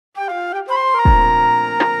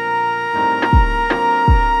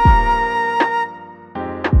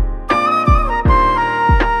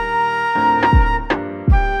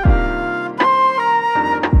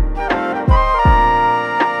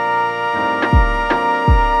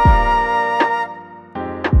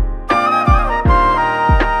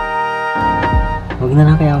Huwag na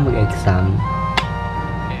lang kaya mag-exam.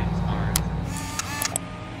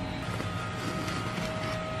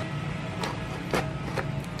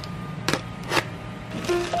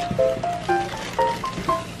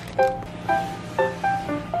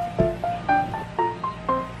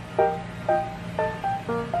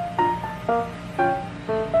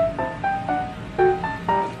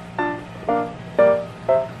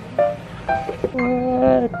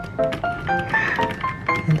 What?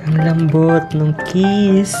 Ang lambot ng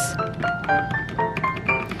keys.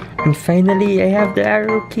 And finally, I have the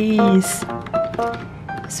arrow keys.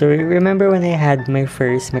 So remember when I had my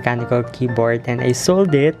first mechanical keyboard and I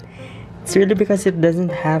sold it? It's really because it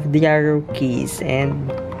doesn't have the arrow keys. And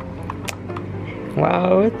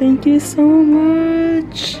wow, thank you so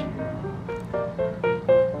much.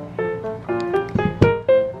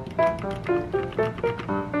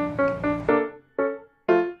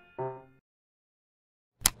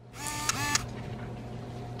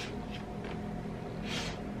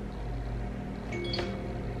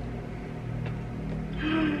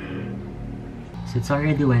 So it's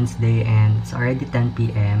already Wednesday and it's already 10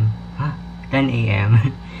 p.m. 10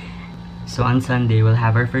 a.m. So on Sunday, we'll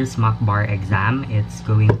have our first mock bar exam. It's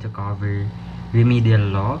going to cover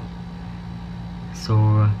remedial law.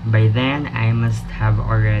 So by then, I must have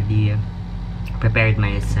already prepared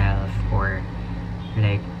myself, or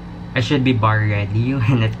like, I should be bar ready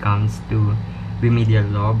when it comes to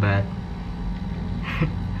remedial law, but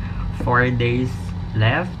 4 days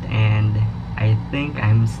left and I think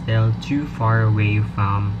I'm still too far away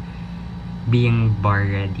from being bar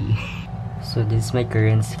ready. So this is my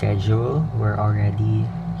current schedule. We're already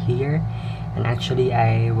here. And actually,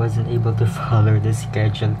 I wasn't able to follow the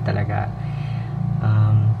schedule talaga.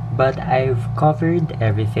 But I've covered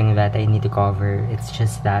everything that I need to cover. It's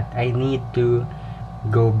just that I need to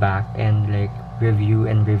go back and like review.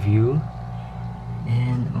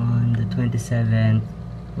 And on the 27th,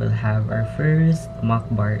 we'll have our first mock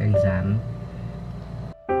bar exam.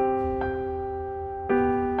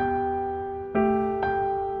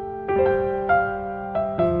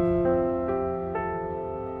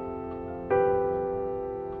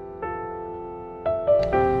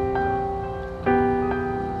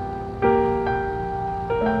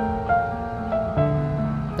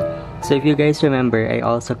 So if you guys remember, I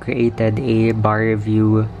also created a bar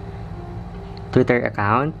review Twitter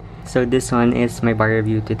account. So this one is my bar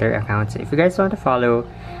review Twitter account. So if you guys want to follow,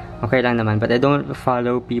 okay lang naman. But I don't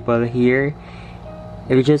follow people here.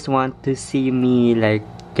 If you just want to see me like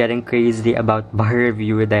getting crazy about bar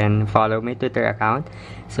review, then follow my Twitter account.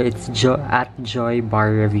 So it's at Joy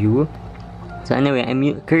Bar Review. So anyway,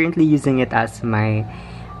 I'm currently using it as my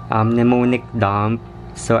mnemonic dump.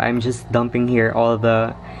 So I'm just dumping here all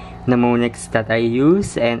the mnemonics that I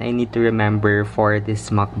use and I need to remember for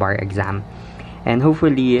this mock bar exam. And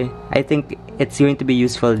hopefully, I think it's going to be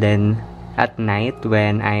useful then at night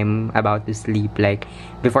when I'm about to sleep. Like,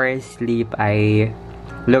 before I sleep, I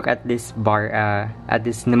look at this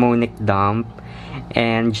mnemonic dump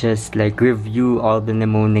and just like review all the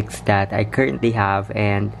mnemonics that I currently have,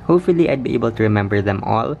 and hopefully I'd be able to remember them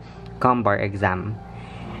all come bar exam.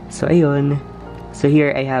 So ayun. So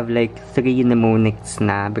here I have like 3 mnemonics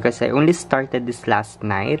na because I only started this last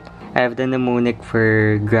night. I have the mnemonic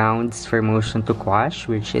for grounds for motion to quash,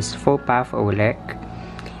 which is FOPAF OLEC.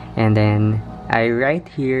 And then I write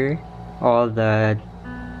here all the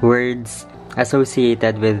words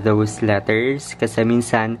associated with those letters. Kasi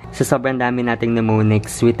minsan, sa sobrang dami nating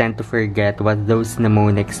mnemonics, we tend to forget what those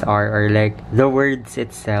mnemonics are, or like the words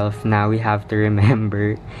itself now we have to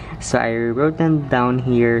remember. So I wrote them down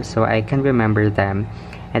here so I can remember them.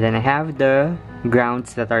 And then I have the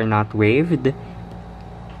grounds that are not waived.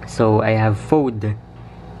 So I have FOD.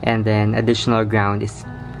 And then additional ground is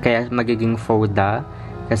kaya magiging FODA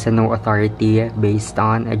kasi no authority based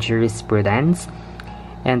on a jurisprudence.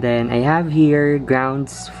 And then I have here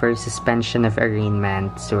grounds for suspension of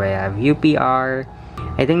arraignment. So I have UPR.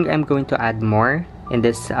 I think I'm going to add more in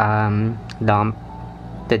this dump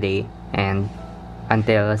today and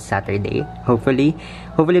until Saturday. Hopefully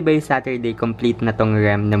by Saturday complete na tong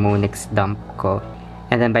rem mnemonics dump ko.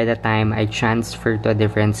 And then by the time I transfer to a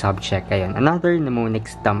different subject, ayun, another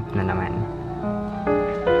mnemonics dump na naman.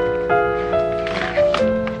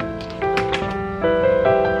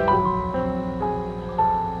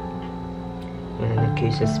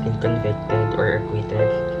 Has been convicted or acquitted.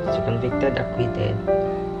 So convicted, acquitted.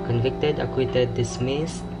 Convicted, acquitted,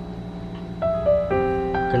 dismissed.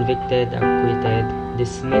 Convicted, acquitted,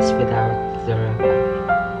 dismissed without the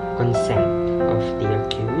consent of the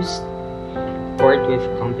accused. Court with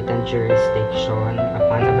competent jurisdiction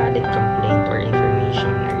upon a valid complaint or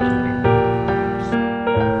information arraignment.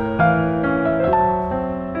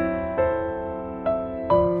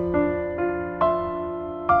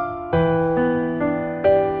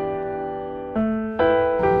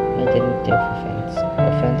 collective offense.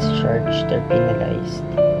 Offense charged are penalized.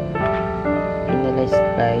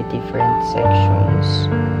 Penalized by different sections.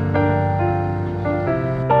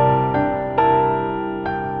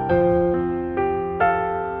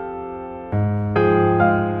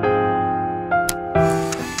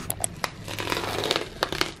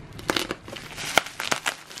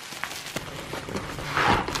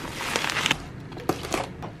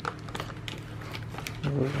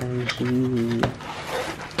 OMG.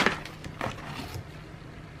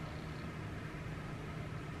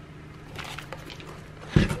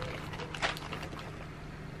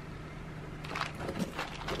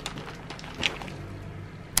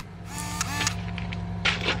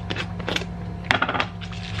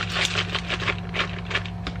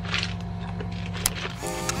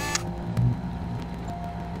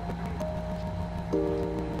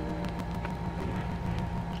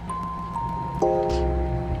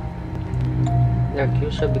 The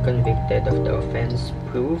accused shall be convicted of the offense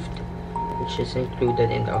proved, which is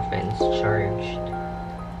included in the offense charged.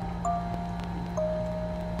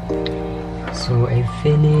 So I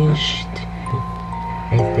finished.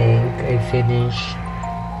 I think I finished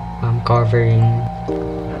covering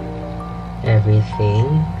everything.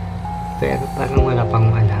 Pero parang wala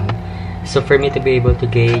pang alam. So for me to be able to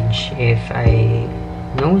gauge if I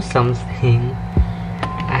know something,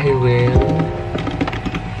 I will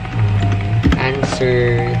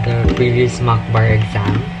answer the previous mock bar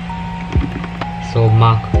exam. So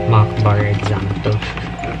mock bar exam to.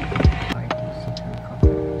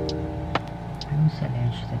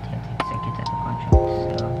 Alleged that he had executed the contract.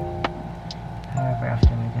 So, however,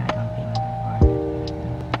 after making a down payment of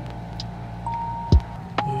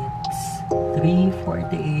it's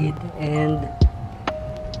 3:48 and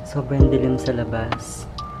sobrang dilim sa labas.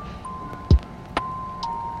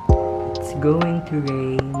 It's going to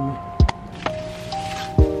rain.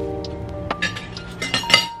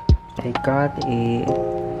 I got a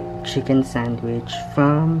chicken sandwich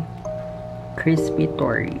from Crispy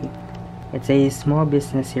Tory. It's a small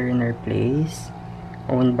business here in our place,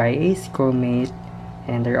 owned by a schoolmate,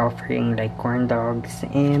 and they're offering like corn dogs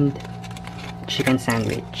and chicken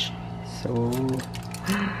sandwich. So,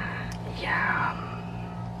 yeah.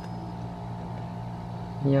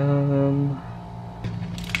 Yum.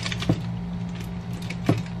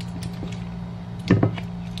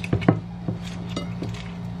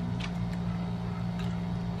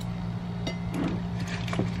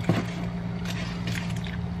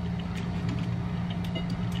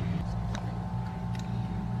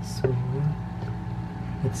 So,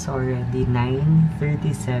 it's already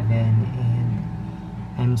 9:37 and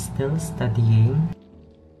I'm still studying.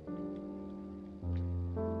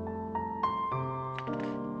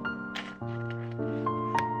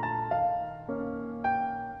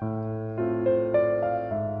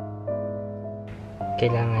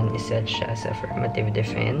 Kailangan iset siya as affirmative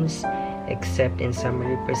defense except in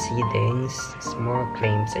summary proceedings, small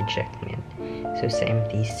claims ejectment. So sa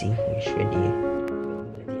MTC usually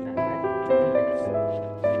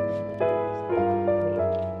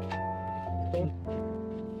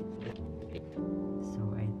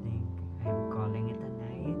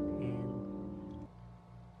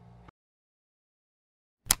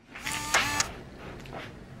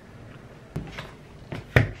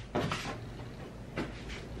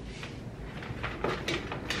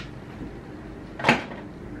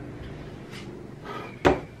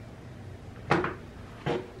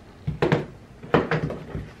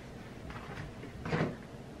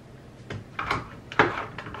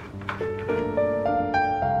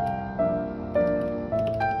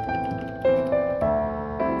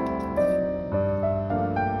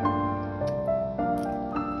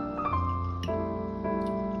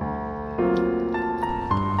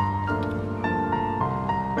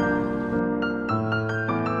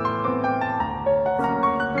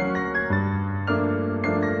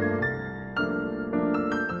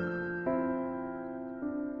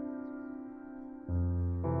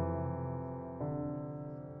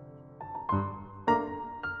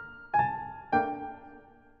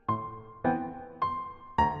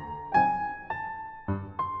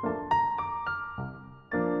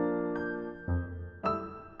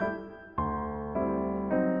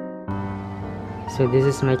So this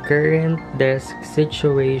is my current desk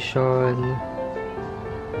situation.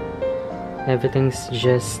 Everything's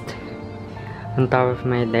just on top of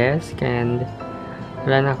my desk and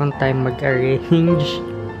wala na akong time mag-arrange.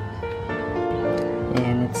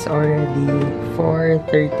 And it's already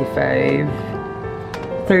 4:35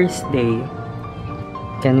 Thursday.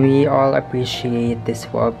 Can we all appreciate this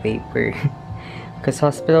wallpaper? Because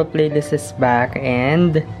Hospital Playlist is back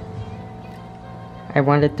and I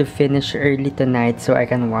wanted to finish early tonight so I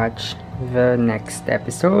can watch the next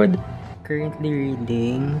episode. Currently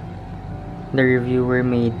reading the reviewer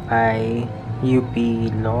made by UP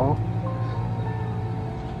Law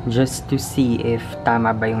just to see if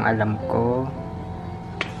tama ba yung alam ko.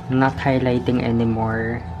 Not highlighting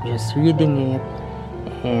anymore, just reading it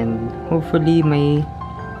and hopefully may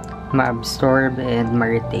ma-absorb and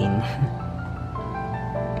ma-retain.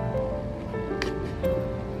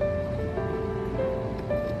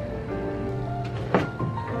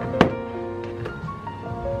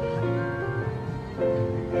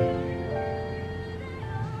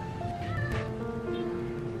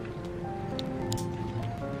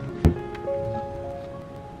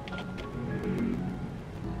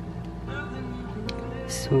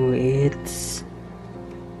 So it's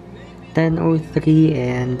 10:03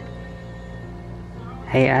 and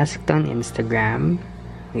I asked on Instagram.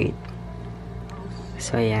 Wait.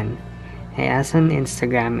 So ayan. I asked on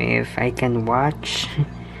Instagram if I can watch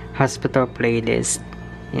Hospital Playlist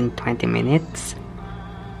in 20 minutes.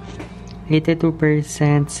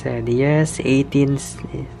 82% said yes, 18%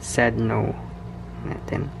 said no.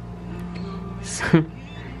 Natin. So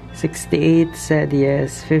 68 said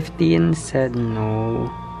yes, 15 said no.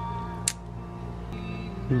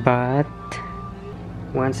 But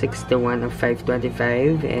 161 of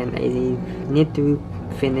 525 and I need to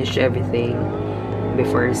finish everything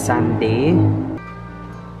before Sunday.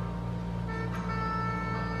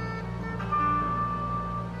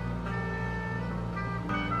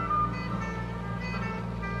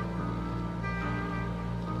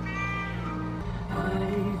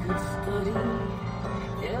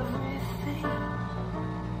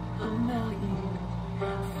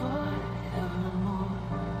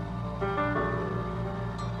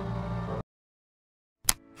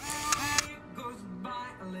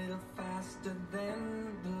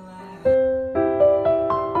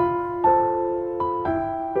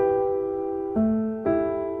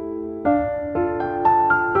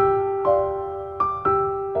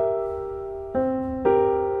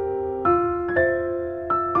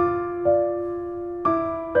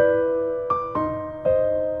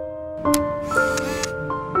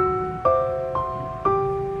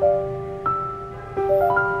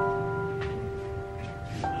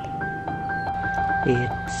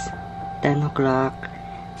 It's 10 o'clock,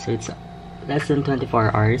 so it's less than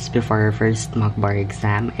 24 hours before our first mock bar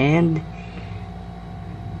exam, and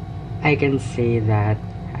I can say that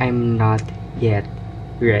I'm not yet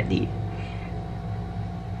ready.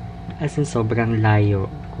 As in, sobrang layo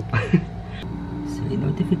ko pa. So, a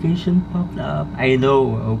notification popped up. I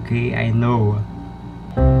know, okay? I know.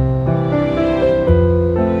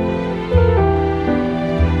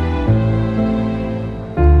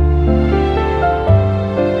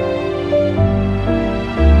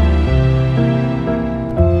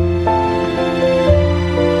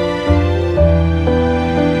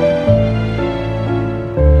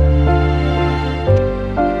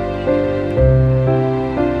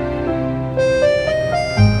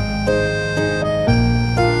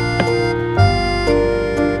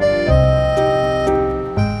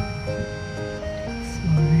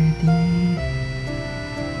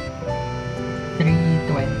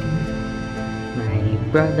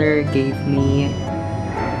 Brother gave me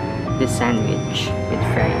the sandwich with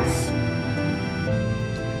fries.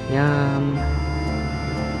 Yum!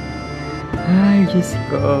 Ay, Diyos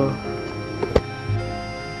ko!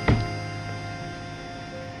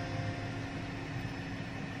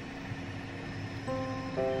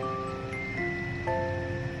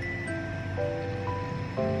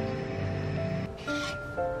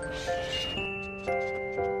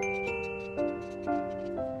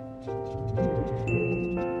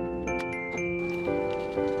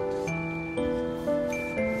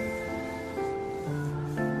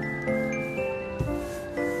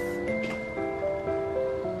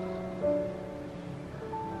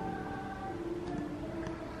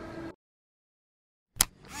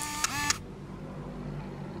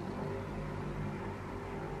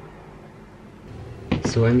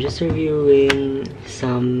 So I'm just reviewing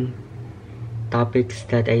some topics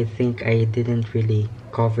that I think I didn't really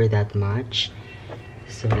cover that much.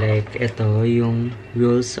 So like ito, yung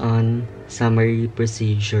rules on summary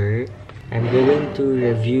procedure. I'm going to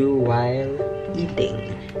review while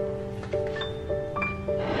eating.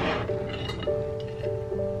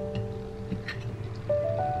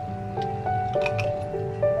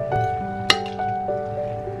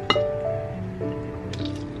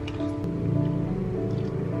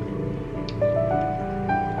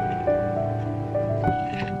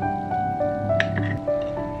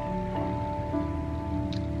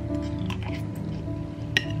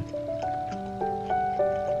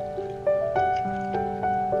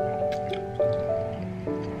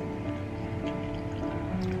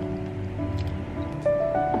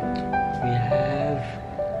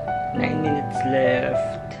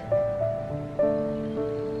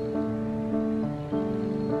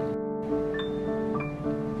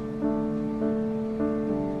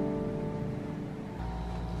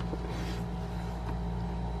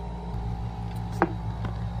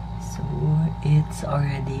 it's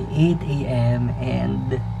already 8 a.m.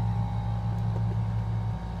 and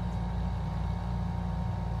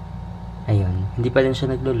ayun, hindi pa rin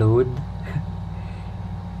siya naglo-load.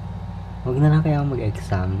 Huwag na lang kaya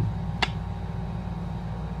mag-exam.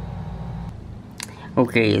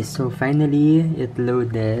 Okay, so finally, it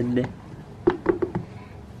loaded.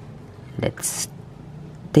 Let's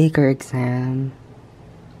take our exam.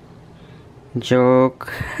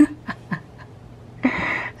 Joke.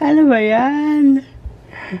 Ano ba yan?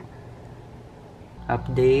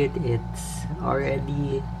 Update, it's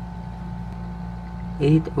already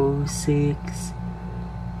 8:06.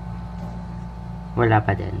 Wala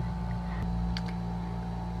pa din.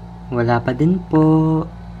 Wala pa din po.